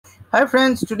Hi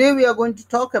friends, today we are going to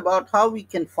talk about how we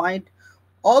can find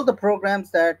all the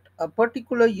programs that a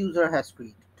particular user has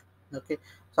created. Okay,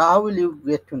 so how will you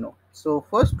get to know? So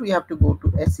first we have to go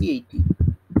to SAT.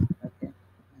 Okay,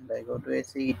 and I go to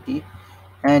SAT,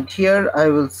 and here I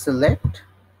will select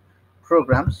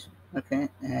programs. Okay,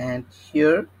 and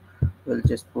here we'll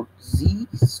just put Z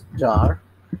star,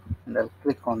 and I'll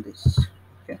click on this.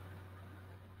 Okay,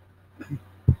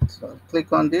 so I'll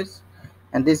click on this,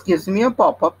 and this gives me a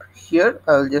pop-up. Here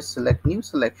I will just select new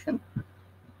selection,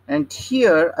 and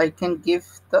here I can give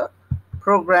the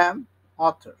program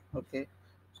author. Okay,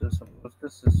 so suppose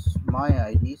this is my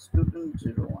ID student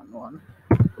 011,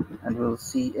 and we'll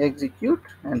see execute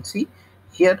and see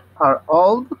here are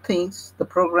all the things, the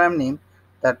program name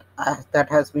that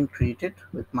has been created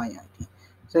with my ID.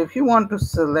 So if you want to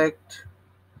select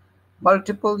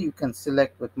multiple, you can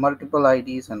select with multiple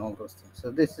IDs and all those things.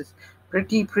 So this is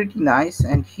pretty nice.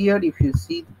 And here if you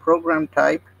see the program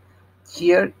type,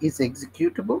 here is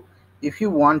executable. If you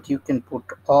want, you can put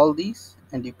all these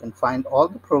and you can find all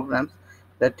the programs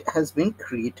that has been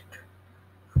created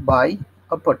by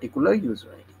a particular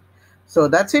user ID. So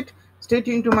that's it. Stay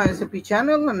tuned to my SAP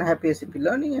channel and happy SAP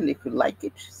learning. And if you like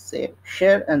it, say,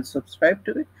 share and subscribe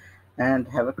to it, and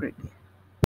have a great day.